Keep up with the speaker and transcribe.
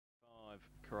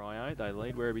though. They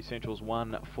lead Werribee Central's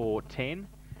 1-4-10.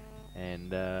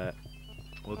 And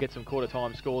we'll get some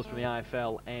quarter-time scores from the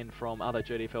AFL and from other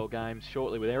GDFL games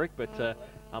shortly with Eric. But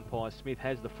umpire Smith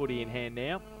has the footy in hand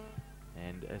now.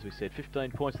 And as we said,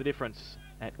 15 points the difference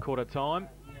at quarter-time.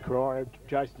 Corio,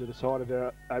 Jason to the side of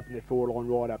the open their forward line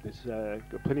right up. There's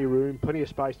got plenty of room, plenty of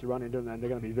space to run into them, and they're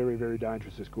going to be very, very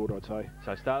dangerous this quarter, I'd say.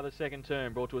 So start of the second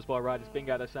term, brought to us by Raiders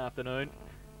Bingo this afternoon.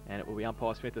 And it will be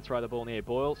umpire Smith to throw the ball in the air.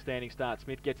 Boyle, standing start.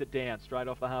 Smith gets it down, straight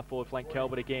off the half-forward flank.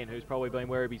 Calvert again, who's probably been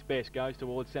Werribee's best. Goes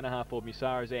towards centre half-forward.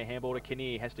 Musara's there, handball to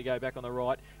Kinnear. Has to go back on the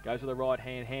right. Goes with the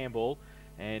right-hand handball.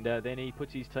 And then he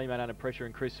puts his teammate under pressure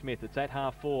in Chris Smith. It's at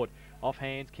half-forward. Off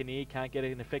hands, Kinnear can't get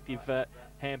an effective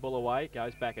handball away.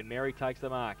 Goes back and Mary takes the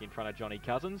mark in front of Johnny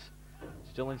Cousins.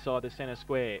 Still inside the centre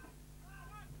square.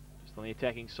 Just on the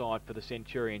attacking side for the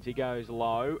Centurions. He goes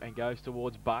low and goes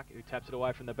towards Buck, who taps it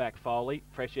away from the back. Foley,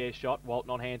 fresh air shot. Walton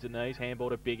on hands and knees.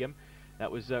 Handball to Bigham.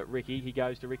 That was Ricky. He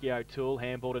goes to Ricky O'Toole.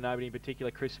 Handball to nobody in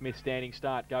particular. Chris Smith standing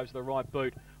start. Goes to the right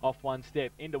boot. Off one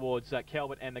step. In towards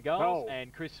Calvert and the goals. Oh.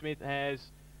 And Chris Smith has...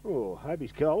 Oh, hope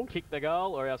he's cold. Kick the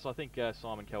goal, or else I think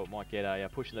Simon Calvert might get a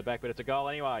push in the back, but it's a goal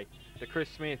anyway. To Chris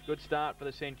Smith, good start for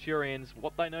the Centurions.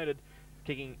 What they needed,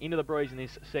 kicking into the breeze in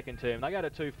this second term. They go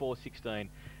to 2-4-16,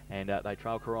 and they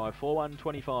trail Corio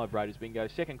 4-1-25. Raiders Bingo,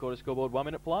 second quarter scoreboard, 1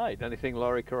 minute played. The only thing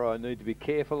Laurie Corio need to be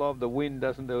careful of, the wind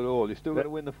doesn't do it all. You still got to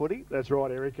win the footy. That's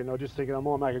right, Eric, and I was just thinking I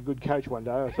might make a good coach one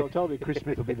day. So I told you Chris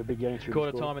Smith will be the big answer.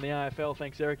 Quarter time in the AFL,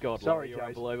 thanks Eric. God, sorry, you're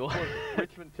unbelievable.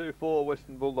 Richmond 2-4,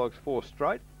 Western Bulldogs 4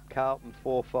 straight. Carlton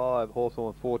 4-5,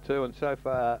 Hawthorn 4-2, and so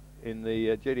far in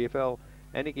the GDFL,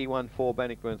 Aniki 1-4,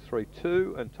 Bannockburn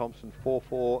 3-2, and Thompson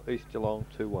 4-4, East Geelong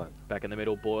 2-1. Back in the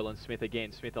middle, Boyle and Smith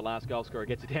again. Smith, the last goal scorer,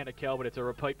 gets it down to Calvert. It's a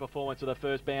repeat performance of the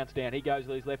first bounce down. He goes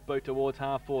with his left boot towards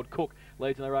half forward. Cook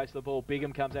leads in the race to the ball.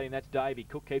 Bigham comes at him. That's Davey.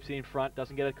 Cook keeps it in front.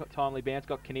 Doesn't get a timely bounce.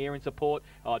 Got Kinnear in support.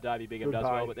 Oh, Davey Bigham does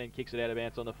well, but then kicks it out of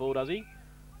bounds on the full, does he?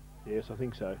 Yes, I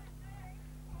think so.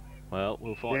 Well,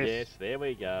 we'll find. Yes, there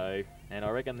we go. And I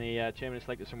reckon the chairman of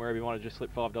selectors from Werribee wanted to just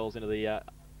slip $5 into the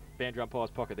boundary umpire's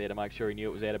pocket there to make sure he knew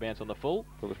it was out of bounds on the full.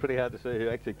 Well, it was pretty hard to see who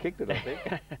actually kicked it, I think.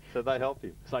 So they helped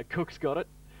him. So Cook's got it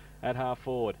at half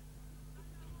forward.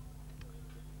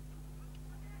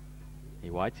 He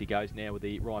waits. He goes now with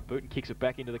the right boot and kicks it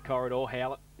back into the corridor.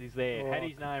 Howlett is there. Had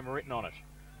his name written on it.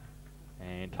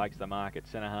 And takes the mark at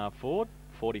centre half forward.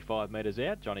 45 metres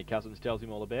out. Johnny Cousins tells him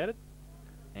all about it.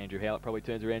 Andrew Howlett probably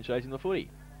turns around chasing the footy.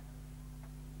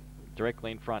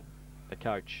 Directly in front, the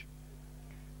coach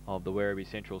of the Werribee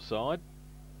Central side.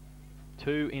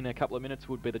 2 in a couple of minutes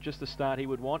would be just the start he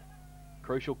would want.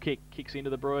 Crucial kick, kicks into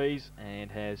the breeze and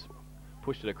has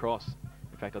pushed it across.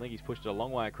 In fact, I think he's pushed it a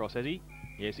long way across, has he?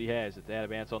 Yes, he has. It's out of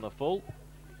bounds on the full.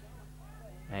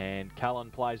 And Cullen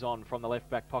plays on from the left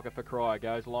back pocket for Corio.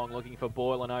 Goes long looking for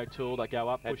Boyle and O'Toole. They go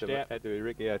up, pushed out. Had to be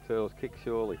Ricky O'Toole's kick,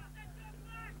 surely.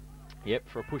 Yep,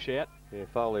 for a push out. Yeah,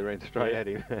 Foley ran straight at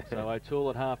him. So O'Toole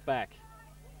at half back.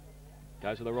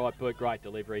 Goes with the right boot, great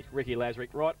delivery. Ricky Lazarick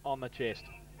right on the chest.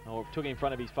 Oh, took it in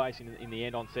front of his face in the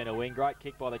end on centre wing. Great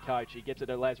kick by the coach. He gets it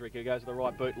to Lazarick, who goes with the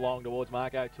right boot long towards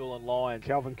Mark O'Toole and Lyons.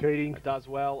 Calvin Keating. Does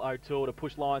well, O'Toole to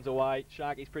push Lyons away.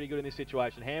 Sharky's pretty good in this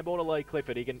situation. Handball to Lee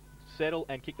Clifford. He can settle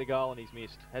and kick the goal and he's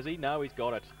missed. Has he? No, he's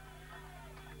got it.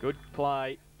 Good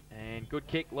play and good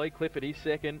kick. Lee Clifford, his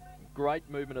second. Great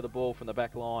movement of the ball from the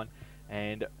back line.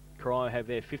 And Corio have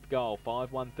their 5th goal,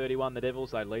 5-1-31 the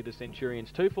Devils. They lead the Centurions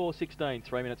 2-4-16,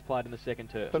 3 minutes played in the second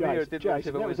term.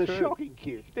 Jason, that was a shocking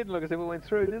kick. It didn't look as if it went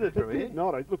through, did it, from here?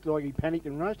 No, it looked like he panicked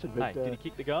and roasted. But, hey, did he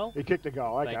kick the goal? He kicked the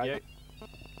goal, okay. Thank you.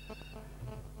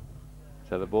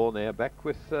 So the ball now back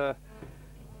with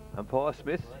umpire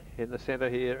Smith in the centre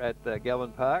here at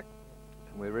Galvin Park.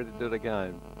 And we're ready to do it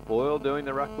again. Boyle doing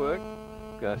the ruck work.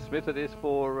 Smith it is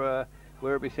for...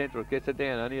 Werribee Central gets it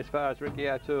down only as far as Ricky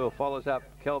O'Toole. Follows up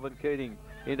Calvin Keating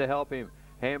in to help him.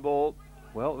 Handball,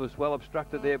 well, it was well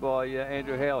obstructed there by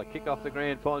Andrew Howlett. Kick off the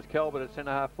ground, finds Calvert at centre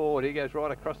half forward. He goes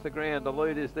right across the ground. The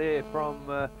lead is there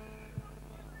from,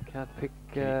 can't pick,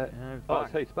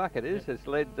 it's Heath Buck it is. Yep. It's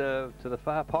led to the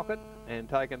far pocket and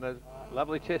taken a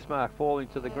lovely chest mark falling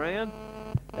to the ground.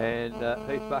 And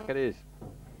Heath Buck it is.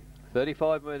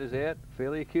 35 metres out,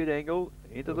 fairly acute angle,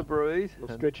 into the breeze.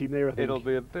 We'll stretch him there, I think. It'll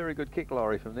be a very good kick,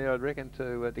 Laurie, from there, I'd reckon,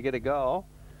 to get a goal.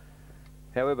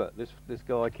 However, this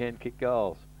guy can kick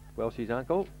goals. Welsh's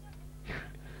uncle.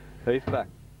 Heath Buck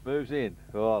moves in.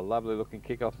 Oh, lovely looking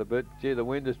kick off the boot. Gee, the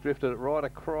wind has drifted it right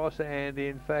across, and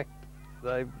in fact,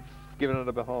 they've given it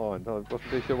a behind. I wasn't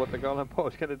too sure what the goal umpire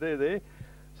was going to do there.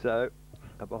 So,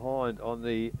 a behind on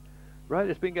the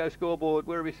Raiders bingo scoreboard,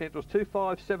 Werribee Central's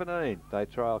 2-5-17. They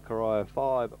trail Corio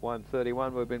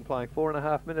 5-1-31. We've been playing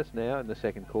 4.5 minutes now in the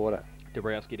second quarter.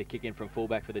 Dabrowski to kick in from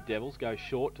fullback for the Devils. Goes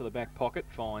short to the back pocket.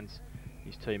 Finds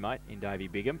his teammate in Davey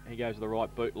Bigham. He goes to the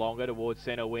right boot longer towards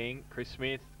centre wing. Chris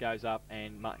Smith goes up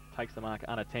and takes the mark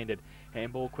unattended.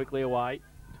 Handball quickly away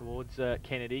towards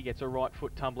Kennedy. Gets a right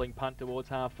foot tumbling punt towards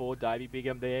half forward. Davey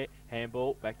Bigham there.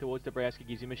 Handball back towards Dabrowski.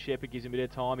 Gives him a shepherd. Gives him a bit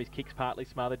of time. His kick's partly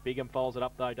smothered. Bigham folds it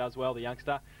up though. Does well. The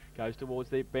youngster goes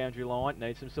towards the boundary line.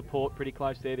 Needs some support. Pretty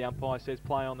close there. The umpire says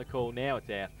play on the call. Now it's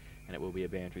out. And it will be a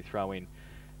boundary throw in.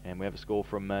 And we have a score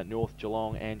from North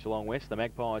Geelong and Geelong West. The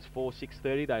Magpies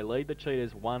 4-6-30. They lead the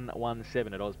Cheetahs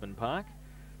 1-1-7 at Osborne Park.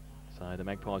 So the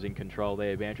Magpies in control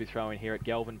there. Boundary throw in here at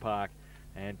Galvin Park.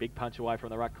 And big punch away from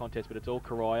the ruck contest, but it's all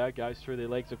Corio. Goes through the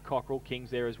legs of Cockerell.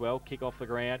 King's there as well. Kick off the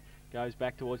ground. Goes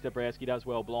back towards Dabrowski. Does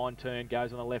well. Blind turn.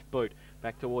 Goes on the left boot.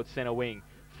 Back towards centre wing.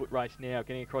 Foot race now.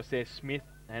 Getting across there. Smith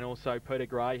and also Peter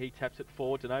Gray. He taps it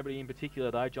forward to nobody in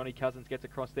particular though. Johnny Cousins gets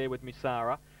across there with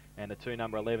Misara. And the two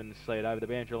number 11s see it over the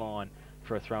boundary line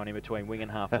for a throw in between wing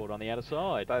and half forward on the outer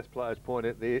side. Both players point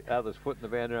at the other's foot in the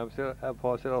boundary.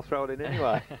 Umpire said I'll throw it in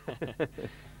anyway.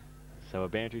 So a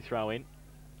boundary throw in.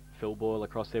 Phil Boyle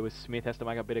across there with Smith. Has to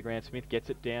make a bit of ground. Smith gets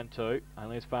it down to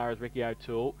only as far as Ricky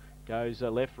O'Toole. Goes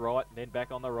left, right, then back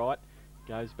on the right.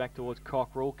 Goes back towards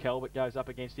Cockerell. Calvert goes up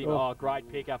against him. Oh, great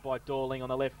pick up by Dorling on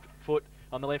the left foot.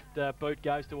 On the left boot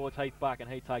goes towards Heath Buck and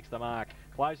he takes the mark.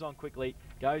 Plays on quickly.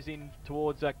 Goes in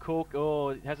towards Cook.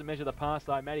 Oh, hasn't measured the pass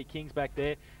though. Matty King's back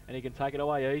there and he can take it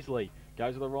away easily.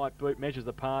 Goes to the right boot. Measures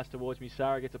the pass towards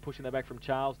Misara. Gets a push in the back from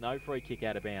Charles. No free kick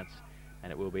out of bounds.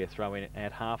 And it will be a throw in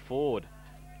at half forward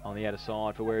on the outer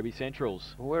side for Werribee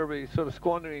Centrals. Werribee sort of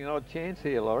squandering an odd chance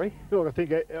here, Laurie. Look, I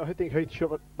think Heath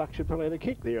Buck should probably have a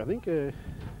kick there. I think.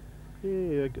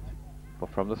 Yeah. Well,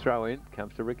 from the throw in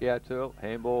comes to Ricky O'Toole.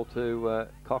 Handball to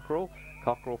Cockerell.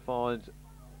 Cockerell finds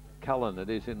Cullen. It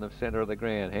is in the centre of the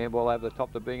ground. Handball over the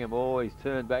top to Bingham. Oh, he's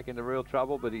turned back into real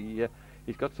trouble, but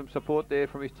he's got some support there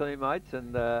from his teammates,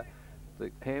 and the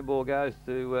handball goes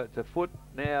to foot.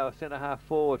 Now centre half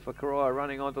forward for Corio.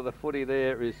 Running onto the footy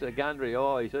there is Gundry.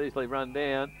 Oh, he's easily run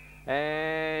down.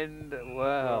 And,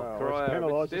 well, Corio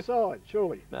penalised the side,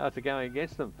 surely. No, it's going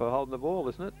against them for holding the ball,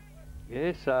 isn't it?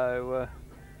 Yeah, so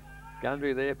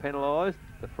Gundry there penalised.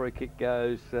 The free kick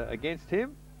goes against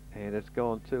him. And it's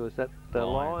gone to, is that the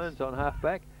Lions on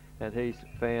half-back? And he's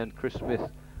found Chris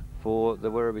Smith for the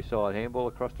Werribee side. Handball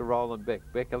across to Roland Beck.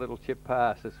 Beck a little chip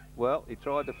pass as well. He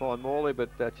tried to find Morley, but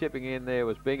chipping in there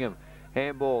was Bingham.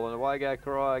 Handball, and away go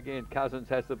Corio again. Cousins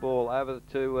has the ball over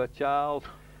to Charles.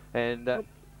 And,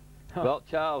 well,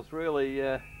 Charles really...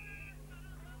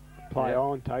 play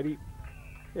on, Tatey.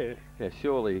 Yeah,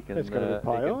 surely he can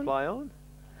play on.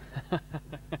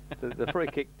 The free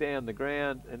kick down the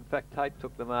ground. In fact, Tate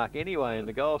took the mark anyway in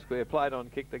the goal square, played on,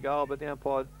 kicked the goal, but the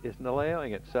umpire isn't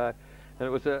allowing it. So, and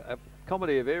it was a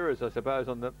comedy of errors, I suppose,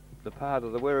 on the part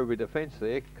of the Werribee defence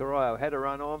there. Corio had a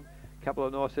run on, a couple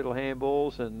of nice little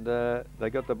handballs, and they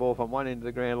got the ball from one end of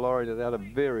the ground, Laurie, to the other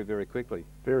very, very quickly.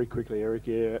 Very quickly, Eric,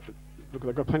 yeah. Look,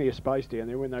 they've got plenty of space down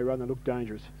there. When they run, they look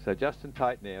dangerous. So Justin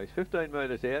Tate now, he's 15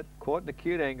 metres out, quite an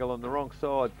acute angle on the wrong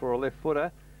side for a left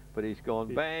footer, but he's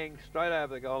gone bang straight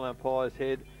over the goal umpire's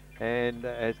head and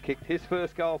has kicked his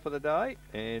first goal for the day,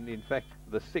 and in fact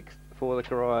the sixth for the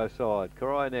Corio side.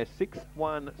 Corio now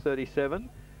 6-1-37.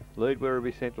 Lead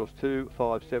Werribee Central's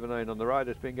 2-5-17 on the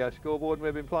Raiders bingo scoreboard, and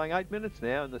we've been playing 8 minutes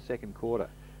now in the second quarter.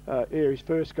 Yeah, his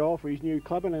first goal for his new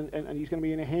club, and he's going to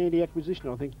be in a handy acquisition,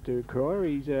 I think, to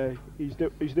Corio.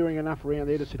 He's doing enough around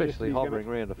there to especially hovering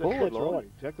around the forward line. Right,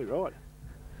 exactly right.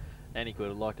 And he could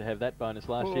have liked to have that bonus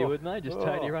last year, wouldn't they? Just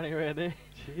totally running around there.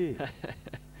 Gee.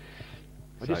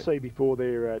 I just see before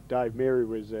there, Dave Mary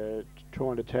was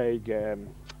trying to tag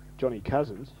Johnny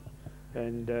Cousins,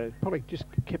 and probably just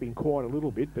kept him quiet a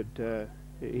little bit, but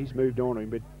he's moved on to him.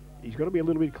 But he's got to be a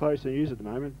little bit closer than he is at the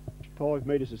moment. 5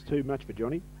 metres is too much for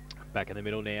Johnny. Back in the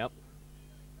middle now.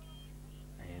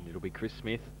 And it'll be Chris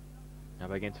Smith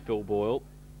up against Phil Boyle.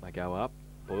 They go up.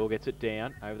 Boyle gets it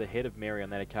down over the head of Mary on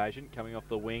that occasion. Coming off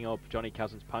the wing of Johnny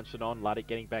Cousins, punched it on. Luddick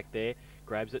getting back there.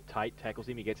 Grabs it. Tate tackles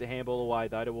him. He gets a handball away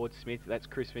though towards Smith. That's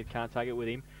Chris Smith. Can't take it with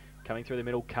him. Coming through the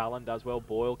middle, Cullen does well.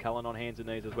 Boyle, Cullen on hands and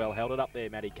knees as well. Held it up there,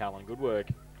 Matty Cullen. Good work.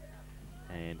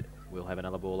 And we'll have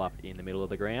another ball up in the middle of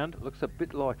the ground. Looks a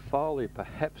bit like Foley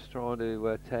perhaps trying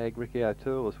to tag Ricky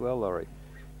O'Toole as well, Laurie.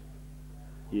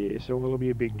 Yeah, so it'll be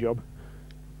a big job.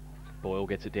 Boyle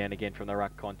gets it down again from the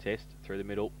ruck contest through the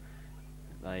middle.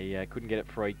 They couldn't get it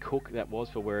free. Cook, that was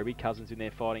for Werribee. Cousins in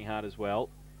there fighting hard as well.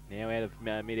 Now out of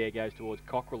mid-air goes towards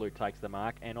Cockerell, who takes the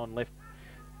mark. And on left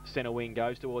centre wing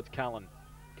goes towards Cullen.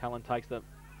 Cullen takes the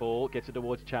ball, gets it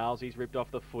towards Charles. He's ripped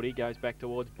off the footy, goes back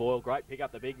towards Boyle. Great pick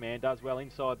up the big man, does well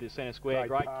inside the centre square.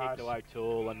 Great kick to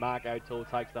O'Toole, and Mark O'Toole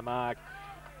takes the mark.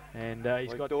 And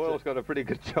he's got Doyle's got a pretty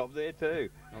good job there too.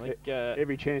 I think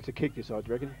every chance to kick this, I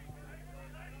reckon.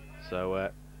 So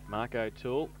Mark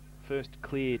O'Toole, first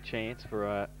clear chance for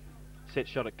a set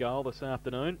shot at goal this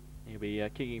afternoon. He'll be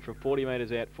kicking from 40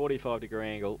 metres out, 45-degree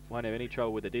angle. Won't have any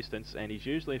trouble with the distance, and he's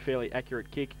usually a fairly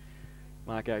accurate kick.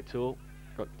 Mark O'Toole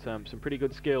got some pretty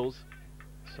good skills.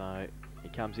 So he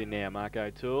comes in now, Mark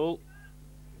O'Toole.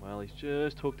 Well, he's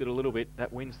just hooked it a little bit.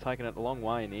 That wind's taken it a long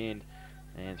way in the end.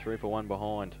 And 3 for 1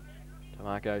 behind to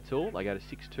Mark O'Toole. They go to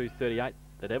 6-2-38,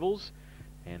 the Devils.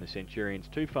 And the Centurions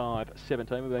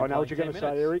 2-5-17. I know what you're going to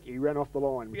say, Eric. He ran off the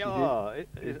line, which he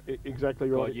did.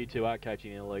 Exactly right. God, you two are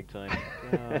coaching in the league team.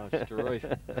 Gosh, Ruth.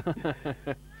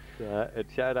 It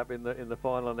showed up in the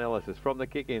final analysis. From the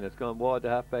kick in, it's gone wide to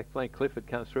half-back flank. Clifford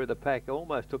comes through the pack,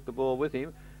 almost took the ball with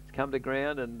him. It's come to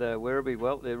ground, and Werribee,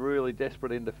 well, they're really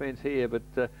desperate in defence here, but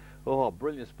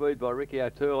brilliant speed by Ricky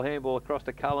O'Toole. Handball across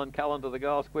to Cullen. Cullen to the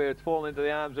goal square. It's fallen into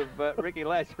the arms of Ricky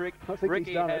Lazarick.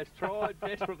 Ricky has tried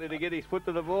desperately to get his foot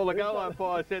to the ball. The goal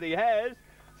umpire said he has.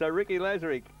 So Ricky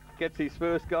Lazarick gets his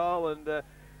first goal, and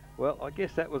well, I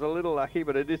guess that was a little lucky,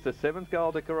 but it is the 7th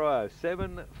goal to Corio.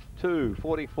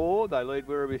 7-2-44. They lead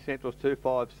Werribee Central's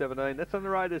 2-5-17. That's on the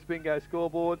Raiders bingo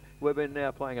scoreboard. We've been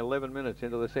now playing 11 minutes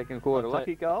into the second quarter.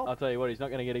 Lucky goal. I'll tell you what, he's not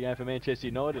going to get a game for Manchester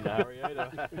United in a hurry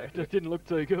either. It just didn't look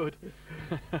too good.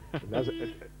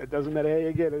 It doesn't matter how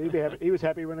you get it. He'd be happy. He was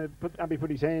happy when Umpy put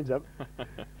his hands up.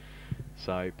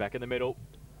 So back in the middle.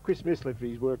 Chris Smith left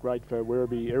his work rate for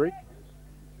Werribee, Eric,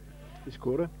 this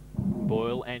quarter.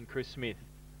 Boyle and Chris Smith.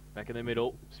 Back in the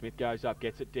middle, Smith goes up,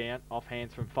 gets it down, off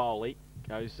hands from Foley.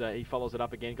 He follows it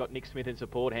up again, got Nick Smith in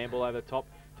support, handball over the top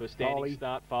to a standing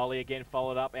start. Foley again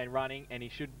followed up and running, and he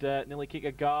should nearly kick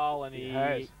a goal, and he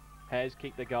has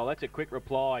kicked the goal. That's a quick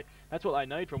reply. That's what they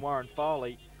need from Warren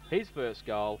Foley, his first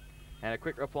goal, and a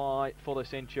quick reply for the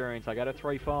Centurions. They go to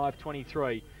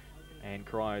 3-5-23, and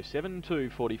Corio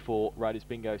 7-2-44, Raiders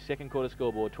bingo, second quarter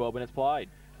scoreboard, 12 minutes played.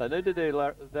 They need to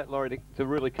do that, Laurie, to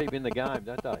really keep in the game,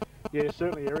 don't they? Yeah,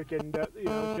 certainly, Eric. And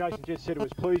Jason just said it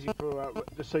was pleasing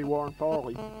to see Warren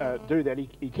Foley do that.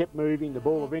 He kept moving. The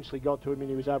ball eventually got to him,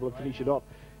 and he was able to finish it off.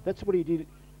 That's what he did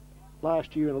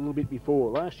last year and a little bit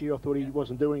before. Last year, I thought he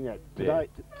wasn't doing that. Today,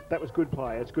 that was good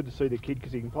play. It's good to see the kid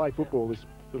because he can play football, this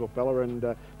little fella, and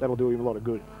that'll do him a lot of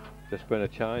good. Just been a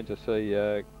change to see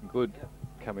Good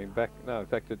coming back. No, in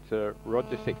fact, it's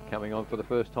Roger Sick coming on for the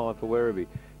first time for Werribee.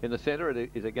 In the centre,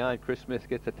 it is again Chris Smith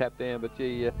gets a tap down, but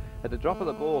gee, at the drop of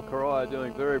the ball, Corio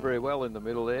doing very, very well in the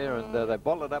middle there, and they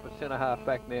bottle it up at centre half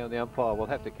back now, and the umpire will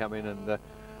have to come in and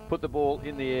put the ball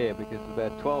in the air because there's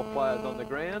about 12 players on the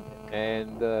ground,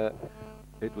 and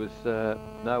it was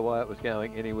no way it was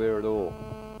going anywhere at all.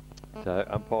 So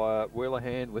umpire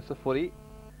Wheelerhand with the footy,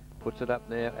 puts it up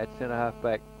now at centre half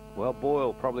back. Well,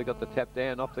 Boyle probably got the tap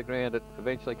down off the ground. It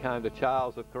eventually came to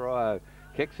Charles of Corio.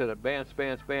 Kicks it, bounce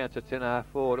at centre half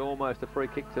forward. Almost a free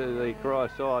kick to the Corio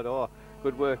side. Oh,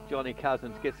 good work, Johnny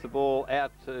Cousins. Gets the ball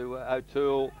out to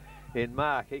O'Toole in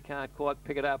mark. He can't quite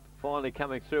pick it up. Finally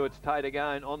coming through. It's Tate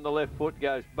again on the left foot.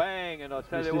 Goes bang. And I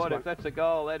tell you what, if that's a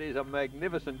goal, that is a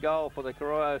magnificent goal for the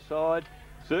Corio side.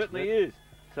 Certainly is.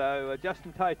 So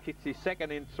Justin Tate kicks his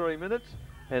second in 3 minutes.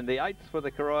 And the 8th for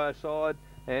the Corio side.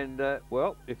 And,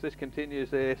 well, if this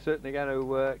continues, they're certainly going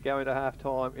to go into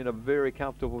half-time in a very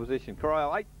comfortable position.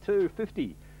 Corio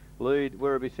 8-2-50. Lead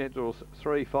Werribee Central's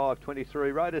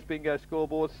 3-5-23. Raiders bingo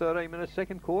scoreboard, 13 minutes,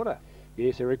 second quarter.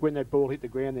 Yes, Eric, when that ball hit the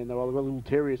ground then, they were little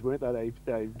terriers, weren't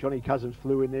they? Johnny Cousins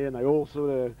flew in there, and they all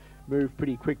sort of moved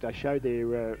pretty quick. They showed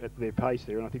their pace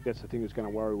there, and I think that's the thing that's going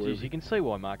to worry Werribee. You can see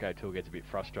why Mark O'Toole gets a bit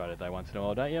frustrated though once in a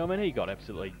while, don't you? I mean, he got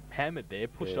absolutely hammered there,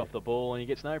 pushed off the ball, and he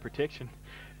gets no protection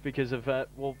because of,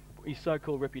 well, his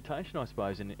so-called reputation, I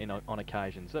suppose, on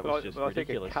occasions. That was just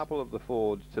ridiculous. I think a couple of the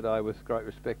forwards today, with great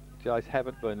respect, Jace,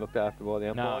 haven't been looked after by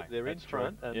the umpire. No, they're in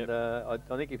front, and I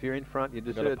think if you're in front, you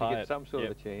deserve to get some sort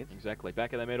of a chance. Exactly.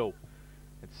 Back in the middle,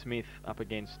 it's Smith up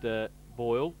against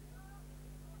Boyle.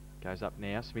 Goes up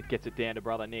now. Smith gets it down to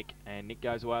brother Nick, and Nick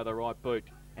goes away with the right boot.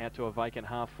 Out to a vacant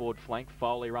half-forward flank.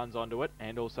 Foley runs onto it,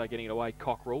 and also getting it away,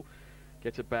 Cockrell.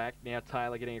 Gets it back. Now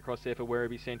Taylor getting across there for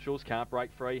Werribee Centrals. Can't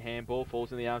break free. Handball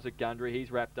falls in the arms of Gundry.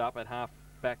 He's wrapped up at half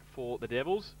back for the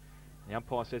Devils. The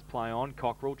umpire says play on.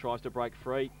 Cockrell tries to break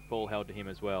free. Ball held to him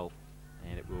as well.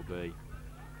 And it will be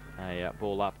a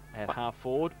ball up at half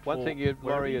forward. One thing you'd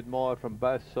Laurie admire from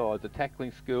both sides, the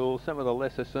tackling skills, some of the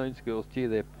lesser seen skills, gee,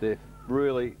 they're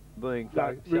really being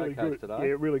really showcased good today.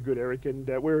 Yeah, really good, Eric, and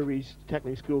Werribee's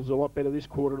tackling skills are a lot better this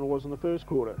quarter than it was in the first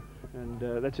quarter, and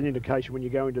that's an indication when you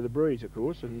go into the breeze, of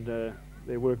course, and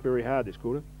they work very hard this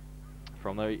quarter.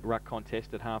 From the ruck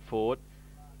contest at half forward,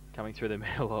 coming through the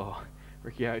middle,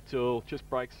 Ricky O'Toole just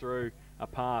breaks through a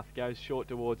path, goes short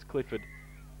towards Clifford,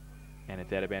 and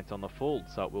it's out of bounds on the full,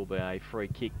 so it will be a free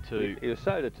kick to... He was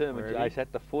so determined to ace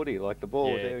at the footy, like the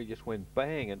ball was there, he just went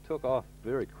bang and took off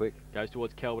very quick. Goes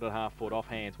towards Calvert at half forward, off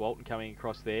hands, Walton coming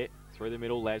across there, through the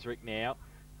middle, Lazarick now,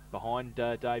 behind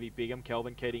Davey Bigham,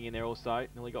 Kelvin Keating in there also,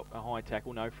 nearly got a high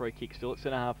tackle, no free kick, still at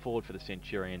centre half forward for the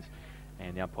Centurions,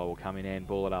 and the umpire will come in and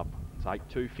ball it up. It's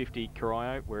 8-2-50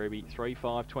 Corio, Werribee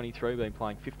 3-5-23, been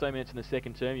playing 15 minutes in the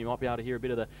second term. You might be able to hear a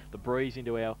bit of the breeze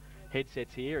into our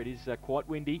headsets here. It is quite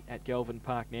windy at Galvin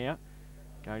Park now.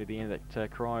 Going to the end of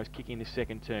that, Corio's kicking this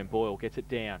second term. Boyle gets it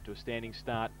down to a standing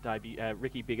start.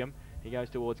 Ricky Bigham, he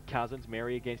goes towards Cousins.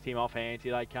 Mary against him, off hands.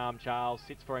 Here they come. Charles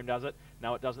sits for him, does it?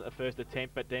 No, it doesn't at the first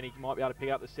attempt, but then he might be able to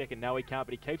pick up the second. No, he can't,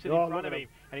 but he keeps it in front of him.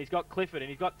 And he's got Clifford, and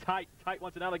he's got Tate. Tate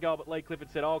wants another goal, but Lee Clifford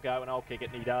said, I'll go, and I'll kick it,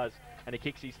 and he does. And he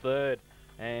kicks his third.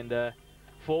 And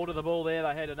forward to the ball there,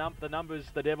 they had the numbers,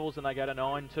 the Devils, and they go to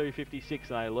 9-2-56, and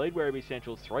they lead Werribee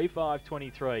Central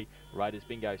 3-5-23. Raiders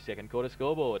bingo, second quarter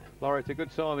scoreboard. Laurie, it's a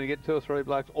good sign when you get 2 or 3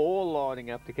 blokes all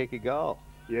lining up to kick a goal.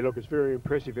 Yeah, look, it's very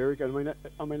impressive, Eric.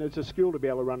 I mean, it's a skill to be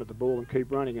able to run at the ball and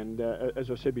keep running. And as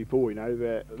I said before, you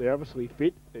know, they're obviously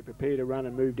fit. They're prepared to run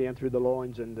and move down through the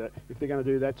lines. And if they're going to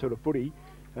do that sort of footy,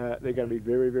 they're going to be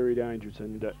very, very dangerous.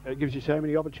 And it gives you so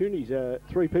many opportunities.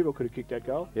 3 people could have kicked that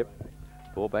goal. Yep.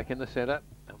 Ball back in the centre.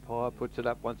 Umpire puts it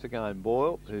up once again.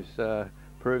 Boyle, who's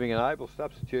proving an able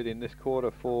substitute in this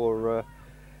quarter for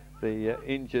the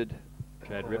injured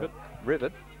Chad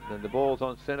Rivet. And the ball's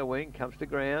on centre wing, comes to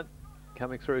ground.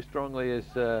 Coming through strongly as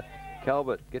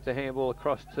Calvert gets a handball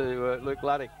across to Luke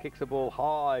Luddick, kicks the ball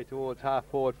high towards half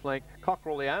forward flank.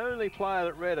 Cockrell, the only player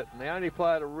that read it, and the only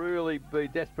player to really be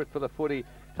desperate for the footy,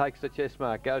 takes the chest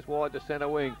mark, goes wide to centre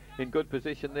wing, in good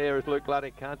position there as Luke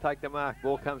Luddick can't take the mark.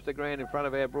 Ball comes to ground in front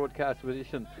of our broadcast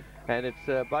position, and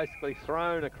it's basically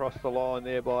thrown across the line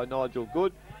there by Nigel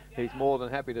Good. He's more than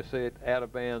happy to see it out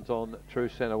of bounds on true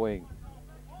centre wing.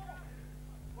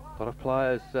 A lot of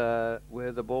players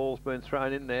where the ball's been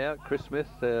thrown in now. Chris Smith,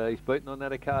 he's beaten on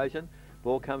that occasion.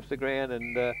 Ball comes to ground,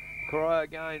 and Corio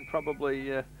again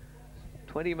probably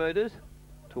 20 metres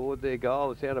toward their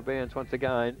goal. It's out of bounds once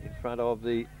again in front of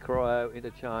the Corio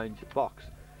interchange box.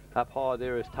 Up high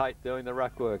there is Tate doing the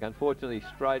ruck work. Unfortunately,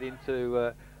 straight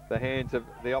into the hands of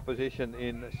the opposition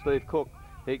in Steve Cook.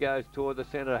 He goes toward the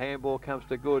centre. Handball comes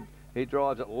to Good. He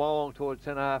drives it long towards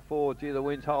centre half forward. Gee, the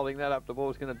wind's holding that up. The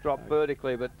ball's going to drop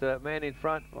vertically, but man in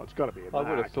front. Well, it's got to be a mark. I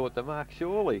would have thought the mark,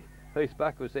 surely. Heath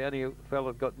Buck was the only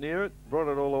fellow that got near it,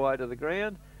 brought it all the way to the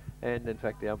ground, and in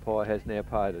fact the umpire has now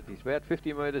paid it. He's about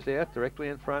 50 metres out, directly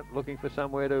in front, looking for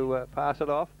somewhere to pass it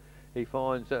off. He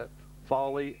finds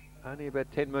Foley only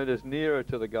about 10 metres nearer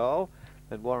to the goal,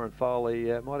 and Warren Foley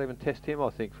might even test him, I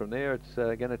think, from there. It's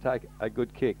going to take a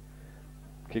good kick.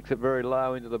 Kicks it very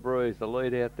low into the breeze. The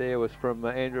lead out there was from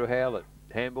Andrew Howlett.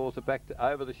 Handballs are back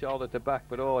over the shoulder to Buck,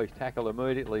 but he's tackled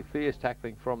immediately. Fierce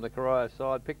tackling from the Corio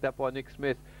side, picked up by Nick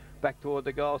Smith. Back toward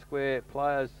the goal square.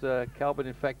 Players, Calvin,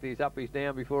 in fact, he's up, he's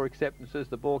down before acceptances.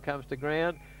 The ball comes to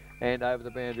ground and over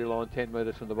the boundary line, 10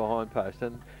 metres from the behind post.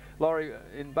 And Laurie,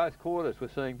 in both quarters, we're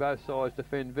seeing both sides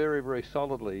defend very, very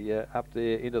solidly up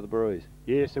there into the breeze.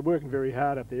 Yes, they're working very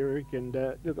hard up there, Eric, and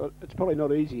look, it's probably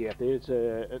not easy out there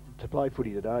to play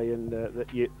footy today, and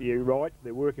you're right,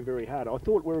 they're working very hard. I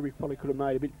thought Werribee probably could have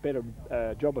made a bit better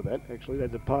job of that, actually.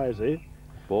 There's the players there.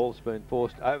 Ball's been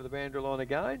forced over the boundary line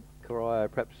again. Corio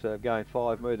perhaps going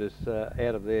 5 metres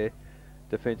out of their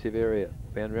defensive area.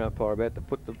 Boundary umpire about to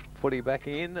put the footy back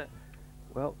in.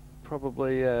 Well,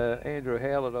 probably Andrew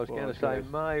Howlett, I was going to say,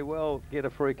 may well get a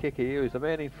free kick here. He was the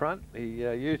man in front. He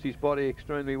used his body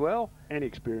extremely well. And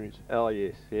experience. Oh,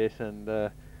 yes,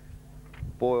 and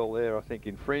Boyle there, I think,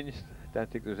 infringed. Don't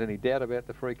think there's any doubt about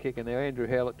the free kick. And now Andrew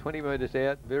Howlett, 20 metres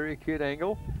out, very acute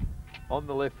angle. On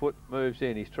the left foot, moves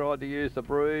in. He's tried to use the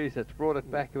breeze. It's brought it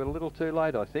back a little too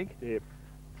late, I think. Yep.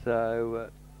 So,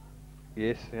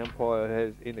 yes, the umpire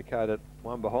has indicated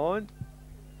one behind.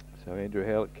 So Andrew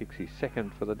Howlett kicks his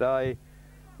second for the day.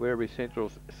 Werribee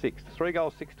Central's 6th. 3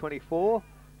 goals, 6-24.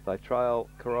 They trail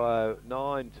Corio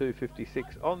 9-2-56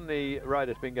 on the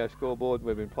Raiders bingo scoreboard.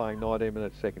 We've been playing 19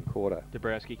 minutes second quarter.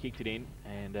 Dabrowski kicked it in,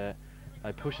 and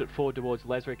They push it forward towards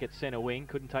Lazarick at centre wing.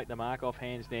 Couldn't take the mark. Off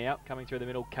hands now. Coming through the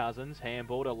middle, Cousins.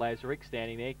 Handball to Lazarick.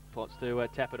 Standing there. Plots to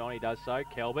tap it on. He does so.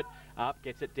 Calvert up.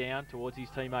 Gets it down towards his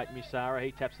teammate Musara.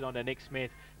 He taps it on to Nick Smith.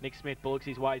 Nick Smith bullocks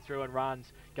his way through and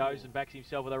runs. Goes and backs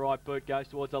himself with a right boot. Goes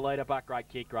towards the leader. But great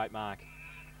kick. Great mark.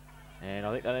 And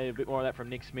I think they need a bit more of that from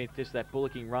Nick Smith. Just that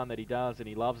bullocking run that he does, and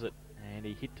he loves it. And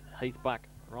he hit Heath Buck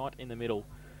right in the middle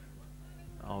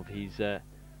of his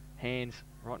hands,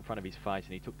 right in front of his face,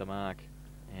 and he took the mark.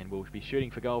 And will be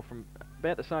shooting for goal from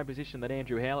about the same position that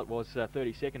Andrew Howlett was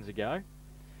 30 seconds ago.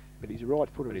 But he's a right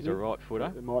footer. But he's a right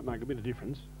footer. It might make a bit of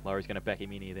difference. Laurie's going to back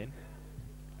him in here then.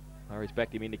 Laurie's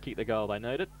backed him in to kick the goal. They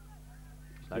need it.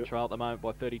 They trail at the moment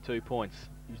by 32 points.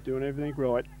 He's doing everything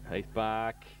right. Heath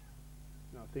Buck.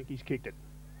 No, I think he's kicked it.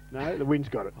 No, the wind's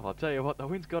got it. I'll tell you what, the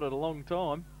wind's got it a long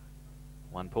time.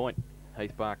 1 point.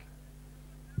 Heath Buck.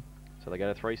 So they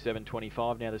go to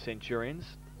 3-7-25 now, the Centurions.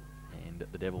 And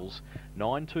the Devils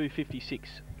 9-2-56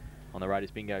 on the Raiders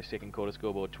Bingo second quarter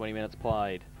scoreboard. 20 minutes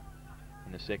played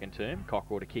in the second term.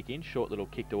 Cockerell to kick in. Short little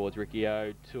kick towards Ricky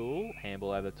O'Toole.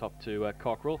 Handball over the top to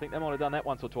Cockerell. I think they might have done that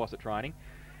once or twice at training.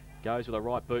 Goes with a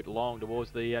right boot long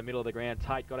towards the middle of the ground.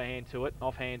 Tate got a hand to it.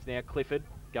 Off hands now, Clifford.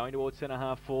 Going towards centre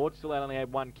half forward. Still only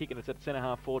had one kick, and it's at centre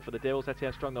half forward for the Devils. That's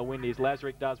how strong the wind is.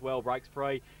 Lazarick does well, breaks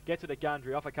free, gets it to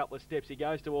Gundry off a couple of steps. He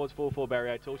goes towards 4-4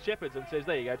 Barry O'Toole. Shepherds and says,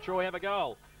 there you go, Troy, have a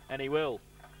goal. And he will.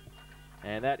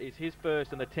 And that is his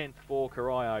first and the 10th for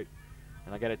Corio.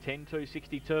 And they go to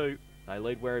 10-2-62. They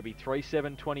lead Werribee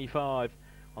 3-7-25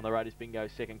 on the Raiders Bingo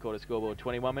second quarter scoreboard.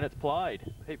 21 minutes played.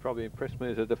 He probably impressed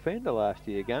me as a defender last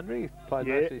year, Gundry. Played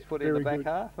most of his footy in the back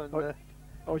half. And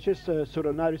I was just sort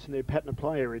of noticing their pattern of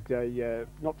play, Eric. They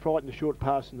not frighten the short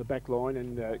pass in the back line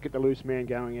and get the loose man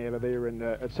going out of there. And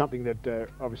it's something that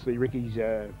obviously Ricky's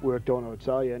worked on, I would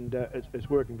say, and it's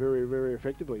working very, very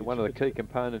effectively. One of the key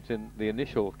components in the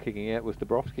initial kicking out was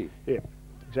Dabrowski. Yeah,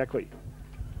 exactly.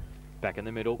 Back in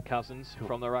the middle, Cousins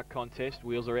from the ruck contest.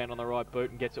 Wheels around on the right boot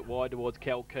and gets it wide towards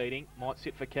Cal Keating. Might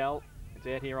sit for Cal. It's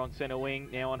out here on centre wing,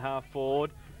 now on half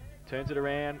forward. Turns it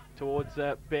around towards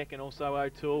Beck and also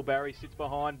O'Toole. Barry sits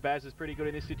behind. Baz is pretty good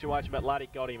in this situation, but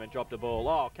Luddick got him and dropped the ball.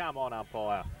 Oh, come on,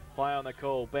 umpire. Play on the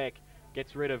call. Beck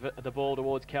gets rid of the ball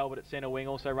towards Calvert at centre wing.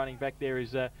 Also running back there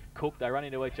is Cook. They run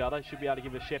into each other. Should be able to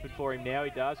give a shepherd for him now.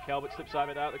 He does. Calvert slips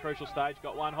over there at the crucial stage.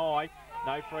 Got one high.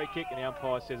 No free kick, and the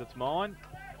umpire says it's mine.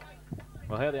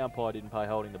 Well, how the umpire didn't pay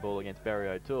holding the ball against Barry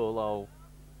O'Toole,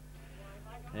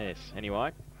 yes,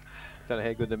 anyway. Don't know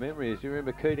how good the memory is. You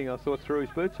remember Keating, I thought, threw his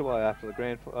boots away after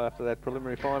that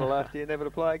preliminary final last year, never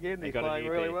to play again. He's playing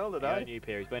really well today. He got a new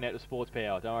pair. He's been out to Sports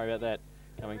Power. Don't worry about that.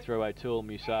 Coming through O'Toole,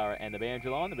 Musara and the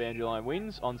boundary line. The boundary line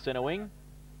wins on centre wing,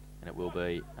 and it will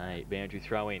be a boundary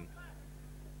throw in.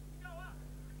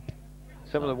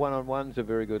 Some of the one-on-ones are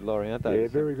very good, Laurie, aren't they? Yeah,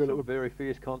 very good. Some very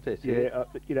fierce contests. Yeah,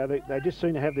 you know, they just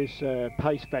seem to have this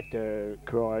pace factor,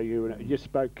 Corio. You just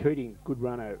spoke Keating, good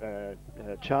runner.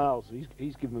 Charles,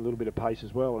 he's given a little bit of pace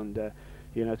as well, and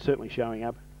you know, it's certainly showing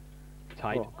up.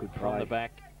 Tate from the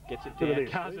back. Gets it down.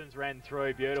 Cousins ran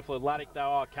through. Beautiful. Luddick,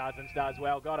 though. Cousins does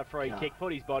well. Got a free kick.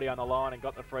 Put his body on the line and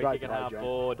got the free kick at half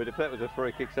forward. But if that was a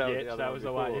free kick, so was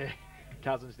the one. Yeah.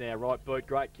 Cousins now, right boot,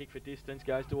 great kick for distance,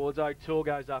 goes towards O'Toole,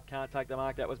 goes up, can't take the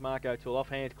mark. That was Mark O'Toole off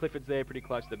hands. Clifford's there, pretty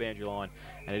close to the boundary line,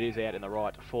 and it is out in the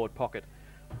right forward pocket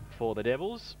for the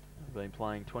Devils. Been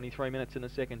playing 23 minutes in the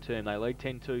second term. They lead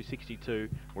 10-2-62.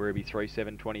 Werribee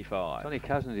 3-7-25. Johnny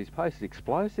Cousins, his pace is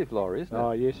explosive, Laurie, isn't it?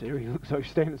 Oh yes, he looks like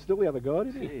standing still. The other guy,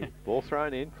 didn't he? Ball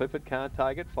thrown in. Clifford can't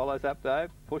take it. Follows up,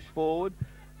 Dave. Push forward.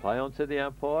 Play on to the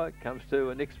umpire. Comes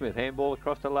to Nick Smith. Handball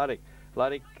across to Luddick.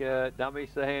 Luddick dummies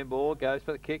the handball, goes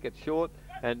for the kick, it's short,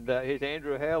 and here's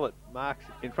Andrew Howlett, marks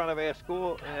in front of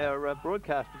our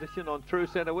broadcast position on true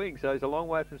centre wing, so he's a long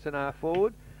way from centre half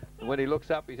forward, and when he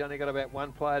looks up, he's only got about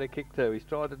one player to kick to. He's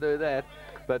tried to do that,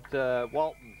 but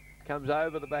Walton comes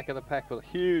over the back of the pack with a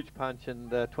huge punch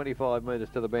and 25 metres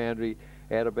to the boundary,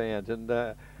 out of bounds, and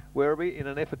Werribee, in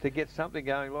an effort to get something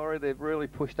going, Laurie, they've really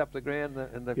pushed up the ground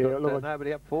and they've got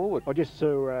nobody up forward. I just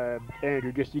saw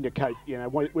Andrew just indicate, you know,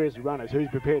 where's the runners, who's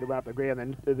prepared to run up the ground,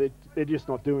 and they're just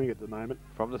not doing it at the moment.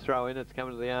 From the throw in, it's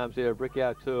coming to the arms there of Ricky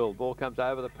O'Toole. Ball comes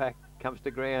over the pack, comes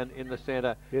to ground in the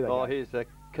centre. Here's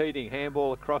Keating,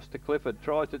 handball across to Clifford,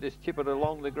 tries to just chip it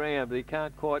along the ground, but he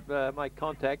can't quite make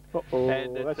contact.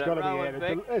 And that's got to be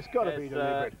added. It's got to be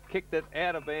deliberate. Kicked it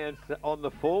out of bounds on the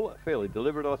full, fairly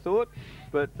deliberate, I thought,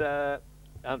 but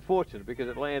unfortunate because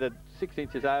it landed 6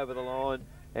 inches over the line,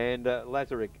 and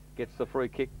Lazarick gets the free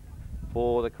kick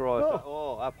for the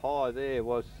Corio. Up high there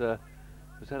was that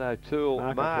O'Toole,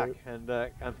 Mark, and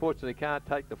unfortunately can't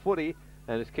take the footy.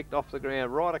 and it's kicked off the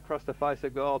ground right across the face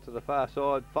of goal to the far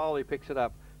side. Foley picks it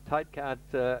up. Tate can't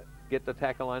get the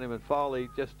tackle on him, and Foley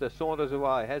just saunters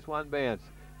away, has one bounce,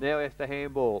 now has to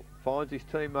handball, finds his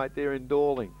teammate there in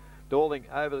Dorling. Dorling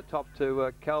over the top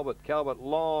to Calvert. Calvert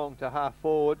long to half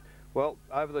forward. Well,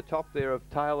 over the top there of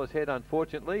Taylor's head,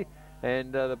 unfortunately,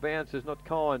 and the bounce is not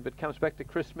kind, but comes back to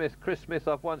Chris Smith. Chris Smith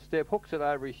off one step, hooks it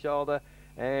over his shoulder,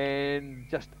 and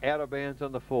just out of bounds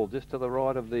on the full, just to the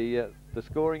right of the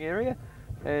scoring area.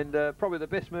 And probably the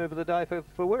best move of the day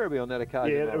for Werribee on that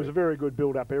occasion. Yeah, it was a very good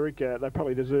build-up, Eric. They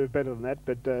probably deserve better than that,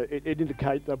 but it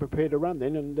indicates they're prepared to run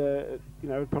then, and you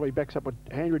know, it probably backs up what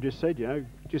Andrew just said. You know,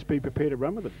 just be prepared to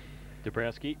run with it.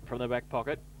 Dabrowski from the back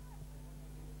pocket.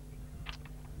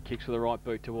 Kicks with the right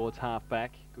boot towards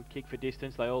half-back. Good kick for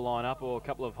distance. They all line up, or a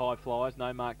couple of high flyers.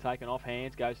 No mark taken off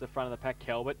hands. Goes to the front of the pack.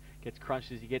 Calvert gets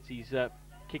crunched as he gets his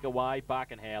kick away. Buck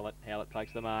and Howlett. Howlett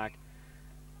takes the mark.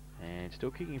 And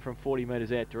still kicking from 40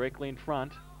 metres out, directly in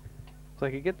front. So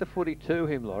they can get the footy to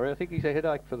him, Laurie. I think he's a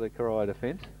headache for the Corio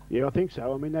defence. Yeah, I think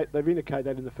so. I mean, they've indicated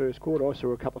that in the first quarter. I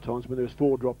saw a couple of times when there was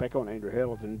 4 drop back on Andrew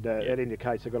Howlett, and that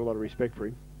indicates they've got a lot of respect for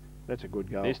him. That's a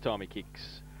good goal. This time he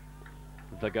kicks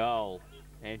the goal.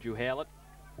 Andrew Howlett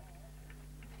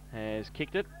has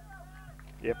kicked it.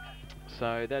 Yep.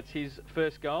 So that's his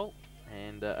first goal,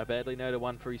 and a badly noted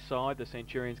one for his side. The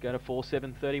Centurions go to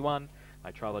 4-7-31.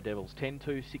 They trail the Devils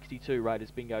 10-2-62. Raiders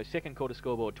bingo. Second quarter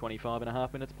scoreboard,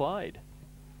 25.5 minutes played.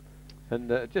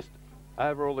 And just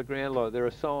overall the ground, like, there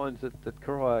are signs that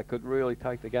Corio could really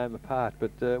take the game apart,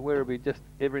 but Werribee just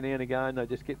every now and again they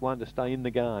just get one to stay in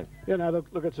the game. Yeah, no,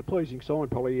 look, it's a pleasing sign.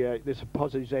 Probably there's some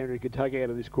positives Andrew could take out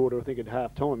of this quarter. I think at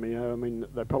half time, you know, I mean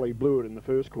they probably blew it in the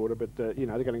first quarter, but you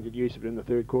know, they're going to get used to it in the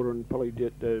third quarter, and probably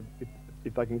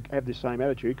if they can have this same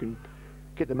attitude, can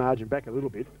get the margin back a little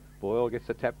bit. Boyle gets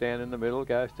the tap down in the middle,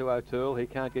 goes to O'Toole. He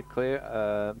can't get clear.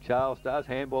 Charles does.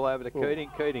 Handball over to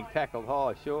Keating. Keating tackled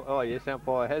high. Sure. Oh, yes,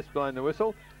 umpire has blown the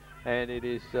whistle. And it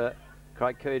is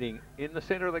Craig Keating in the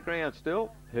centre of the ground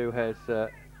still, who has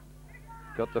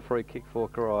got the free kick for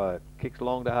Corio. Kicks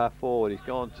long to half forward. He's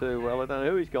gone to, well, I don't know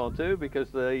who he's gone to,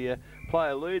 because the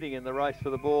player leading in the race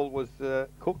for the ball was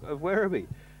Cook of Werribee.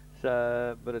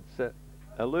 So, but it's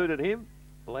eluded him,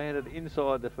 landed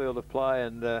inside the field of play,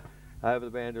 and over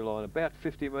the boundary line, about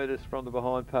 50 metres from the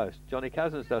behind post. Johnny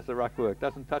Cousins does the ruck work,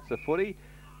 doesn't touch the footy.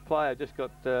 Player just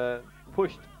got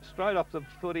pushed straight off the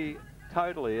footy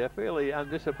totally. A fairly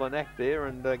undisciplined act there,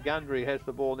 and Gundry has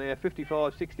the ball now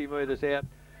 55, 60 metres out,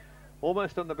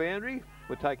 almost on the boundary.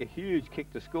 Would take a huge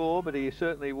kick to score, but he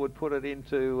certainly would put it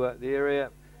into the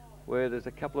area where there's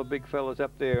a couple of big fellas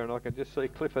up there, and I can just see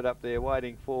Clifford up there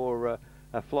waiting for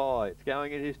a fly. It's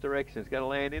going in his direction. It's going to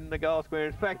land in the goal square.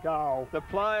 In fact, the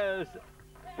players,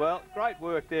 well, great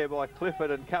work there by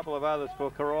Clifford and a couple of others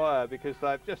for Corio, because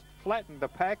they've just flattened the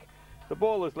pack. The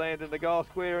ball has landed in the goal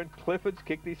square, and Clifford's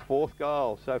kicked his 4th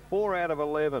goal. So 4 out of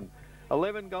 11.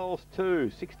 11 goals to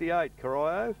 68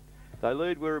 Corio. They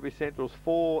lead Werribee Central's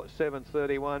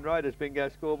 4-7-31. Raiders bingo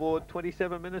scoreboard,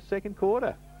 27 minutes second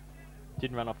quarter.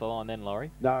 Didn't run off the line then,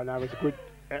 Laurie. No, it was a good.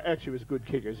 Actually, it was a good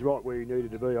kick. It was right where he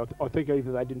needed to be. I think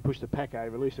even if they didn't push the pack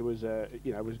over, at least it was,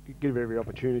 you know, it was give every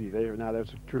opportunity there. No, that was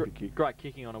a terrific kick. Great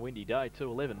kicking on a windy day too.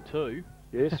 11-2.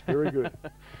 Yes, very good.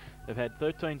 They've had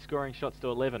 13 scoring shots to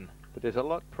 11. But there's a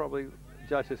lot, probably,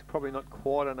 Judge, there's probably not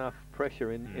quite enough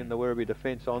pressure in the Werribee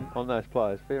defence on those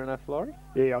players. Fair enough, Laurie?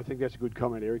 Yeah, I think that's a good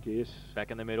comment, Eric, yes. Back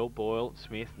in the middle, Boyle,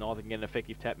 Smith, neither can get an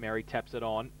effective tap. Mary taps it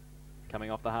on. Coming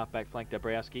off the half-back flank,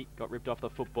 Dabrowski got ripped off the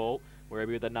football.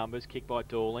 Werribee with the numbers, kick by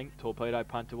Dorling. Torpedo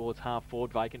punt towards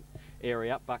half-forward, vacant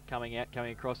area. Buck coming out,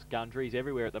 coming across. Gundry's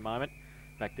everywhere at the moment.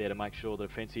 Back there to make sure the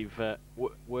defensive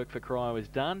work for Corio is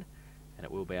done. And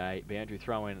it will be a boundary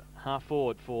throw-in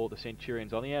half-forward for the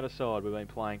Centurions. On the outer side, we've been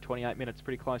playing 28 minutes,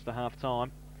 pretty close to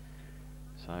half-time.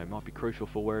 So it might be crucial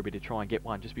for Werribee to try and get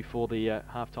one just before the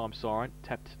half-time siren.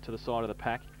 Tapped to the side of the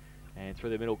pack. And through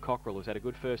the middle, Cockrell, who's had a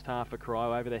good first half for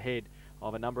Corio, over the head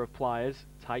of a number of players.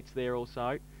 Tate's there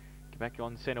also. Back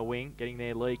on centre wing, getting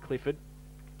there, Lee Clifford.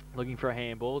 Looking for a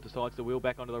handball, decides to wheel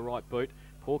back onto the right boot.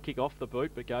 Poor kick off the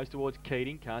boot, but goes towards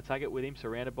Keating. Can't take it with him,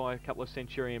 surrounded by a couple of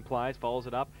Centurion players. Follows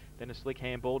it up, then a slick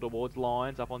handball towards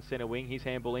Lyons, up on centre wing. His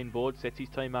handball inboard, sets his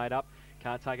teammate up.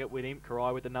 Can't take it with him.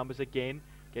 Corio with the numbers again.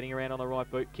 Getting around on the right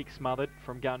boot, kick smothered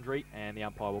from Gundry, and the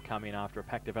umpire will come in after a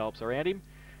pack develops around him.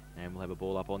 And we'll have a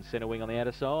ball up on centre wing on the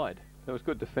outer side. There was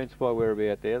good defence by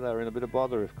Werribee out there. They were in a bit of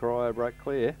bother if Corio broke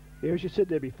clear. Yeah, as you said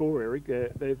there before, Eric,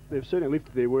 they've certainly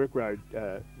lifted their workload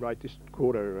rate this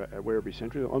quarter at Werribee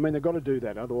Central. I mean, they've got to do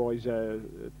that, otherwise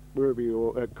Werribee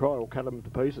or Corio will cut them to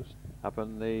pieces. Up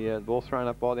on the ball thrown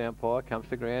up by the umpire, comes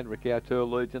to ground. Ricky O'Toole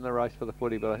leads in the race for the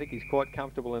footy, but I think he's quite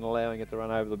comfortable in allowing it to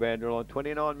run over the boundary line.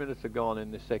 29 minutes have gone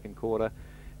in this second quarter,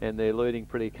 and they're leading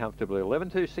pretty comfortably.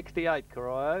 11-2-68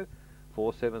 Corio,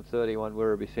 4-7-31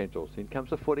 Werribee Central. In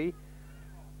comes the footy.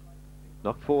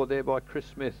 Knocked forward there by Chris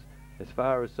Smith. As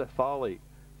far as Foley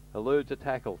eludes a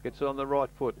tackle, gets it on the right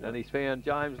foot, and he's found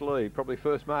James Lee, probably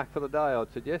first mark for the day,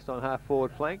 I'd suggest, on half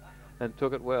forward flank, and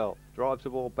took it well. Drives the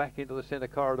ball back into the centre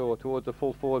corridor towards the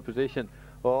full forward position.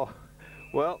 Oh,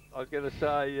 well, I was going to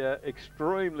say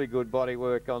extremely good body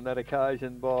work on that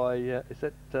occasion by, is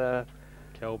that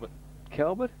Calvert?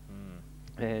 Calvert?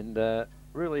 And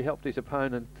really helped his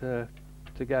opponent to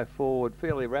go forward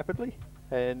fairly rapidly,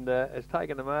 and has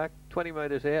taken the mark 20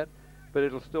 metres out, but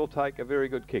it'll still take a very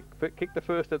good kick. Kick the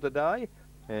first of the day,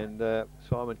 and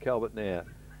Simon Calvert now.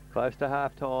 Close to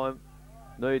half-time,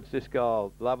 needs this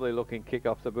goal. Lovely looking kick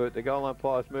off the boot. The goal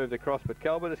umpire's moved across, but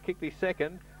Calvert has kicked his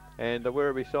second, and the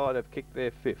Werribee side have kicked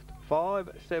their fifth.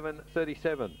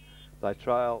 5-7-37. They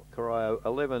trail Corio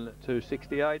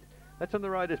 11-68. That's on the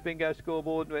Raiders bingo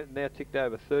scoreboard, now ticked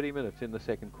over 30 minutes in the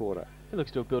second quarter. He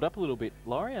looks to have built up a little bit,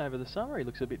 Laurie, over the summer. He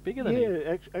looks a bit bigger than he.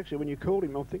 Yeah, actually, when you called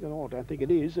him, I'm thinking, oh, I don't think it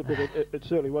is, but it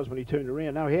certainly was when he turned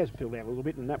around. No, he has filled out a little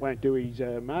bit, and that won't do his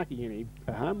marking any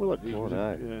harm, will it? Oh,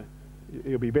 no.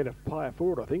 He'll be a better player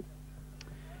for it, I think.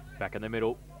 Back in the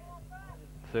middle.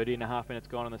 30.5 minutes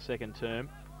gone in the second term.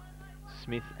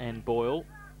 Smith and Boyle.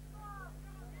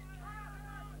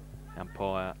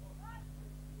 Umpire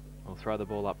will throw the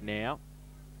ball up now.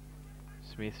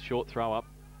 Smith, short throw up.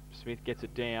 Smith gets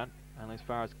it down, only as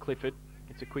far as Clifford.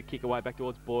 Gets a quick kick away back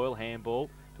towards Boyle. Handball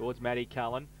towards Matty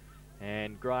Cullen.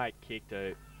 And great kick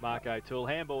to Mark O'Toole.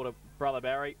 Handball to Brother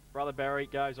Barry. Brother Barry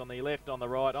goes on the left, on the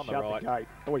right, on the right. The gate.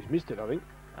 Oh, he's missed it, I think.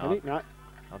 No.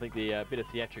 I think the bit of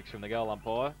theatrics from the goal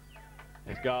umpire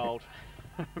is gold.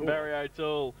 Barry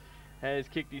O'Toole has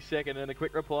kicked his second, and a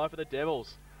quick reply for the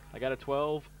Devils. They go to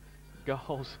 12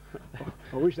 goals.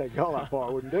 I wish that goal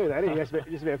umpire wouldn't do that. He has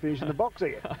just about finishing the box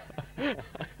here.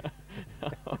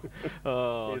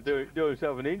 He'll do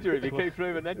himself an injury if he keeps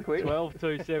moving that quick.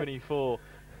 12-2-74.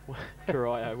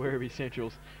 Corio, Werribee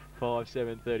Central's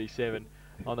 5-7-37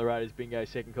 on the Raiders bingo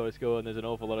second quarter score, and there's an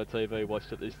awful lot of TV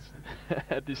watched at this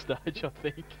at this stage, I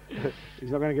think.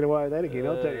 He's not going to get away with that again,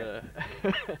 I'll tell you.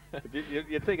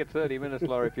 You'd think at 30 minutes,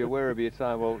 Laurie, if you're Werribee, you'd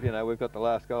say, well, you know, we've got the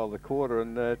last goal of the quarter,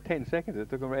 and 10 seconds it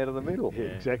took them out of the middle. Yeah,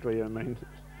 exactly, I mean.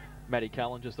 Matty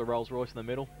Cullen, just the Rolls Royce in the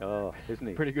middle. Oh, isn't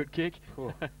he? Pretty good kick.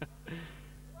 Cool.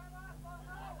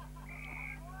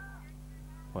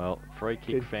 Well, free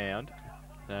kick found.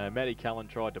 Matty Cullen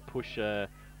tried to push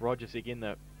Rogersick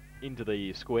into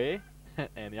the square,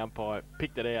 and the umpire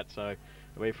picked it out. So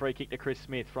we free kick to Chris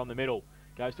Smith from the middle.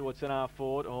 Goes towards centre half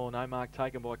forward. Oh, no mark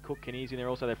taken by Cook. Kenny's in there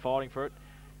also. They're fighting for it.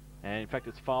 And in fact,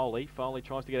 it's Foley. Foley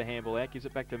tries to get a handball out, gives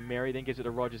it back to Merry, then gives it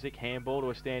to Rogersick. Handball to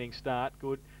a standing start.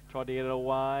 Good. Tried to get it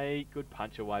away. Good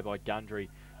punch away by Gundry.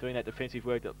 Doing that defensive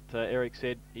work that Eric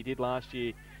said he did last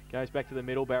year. Goes back to the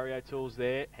middle. Barry O'Toole's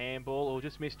there. Handball. Or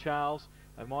just missed Charles.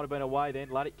 It might have been away then.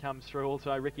 Luddick comes through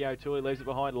also. Ricky O'Toole leaves it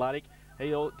behind Luddick.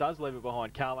 He does leave it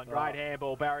behind Cullen. Great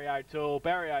handball. Barry O'Toole.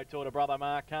 Barry O'Toole to brother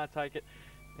Mark. Can't take it.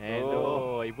 And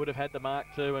he would have had the mark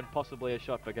too, and possibly a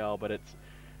shot for goal. But it's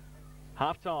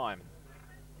half time.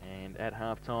 And at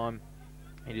half time,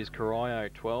 it is Corio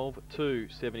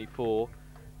 12-2-74.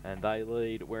 And they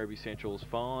lead Werribee Central's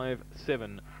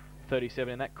 5-7-37.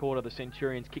 In that quarter, the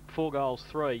Centurions kicked 4 goals,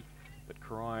 3. But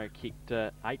Corio kicked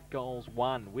 8 goals,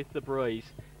 1 with the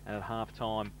breeze. And at half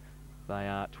time, they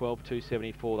are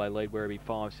 12-2-74. They lead Werribee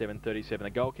 5-7-37. The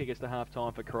goal kickers to half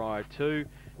time for Corio, 2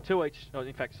 each. Oh,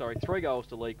 in fact, sorry, 3 goals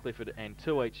to Lee Clifford and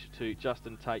 2 each to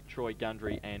Justin Tate, Troy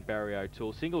Gundry and Barry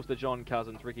O'Toole. Singles to John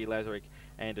Cousins, Ricky Lazarick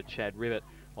and to Chad Rivet.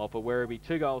 While for Werribee,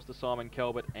 2 goals to Simon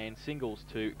Calvert and singles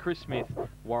to Chris Smith,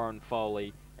 Warren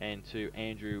Foley and to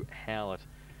Andrew Howlett.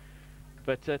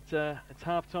 But it's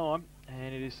half time,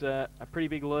 and it is a pretty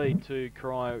big lead to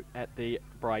Corio at the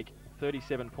break.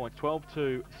 37 points,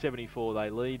 12-2-74 they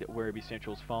lead. Werribee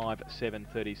Central's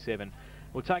 5-7-37.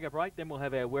 We'll take a break, then we'll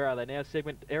have our Where Are They Now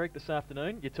segment. Eric, this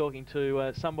afternoon, you're talking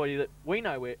to somebody that we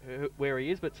know where he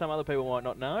is, but some other people might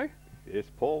not know. Yes,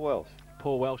 Paul Welsh.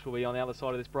 Paul Welsh will be on the other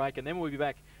side of this break, and then we'll be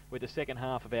back with the second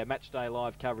half of our Matchday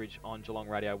live coverage on Geelong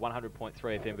Radio 100.3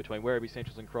 FM between Werribee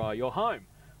Centrals and Corio, your home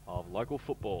of local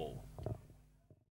football.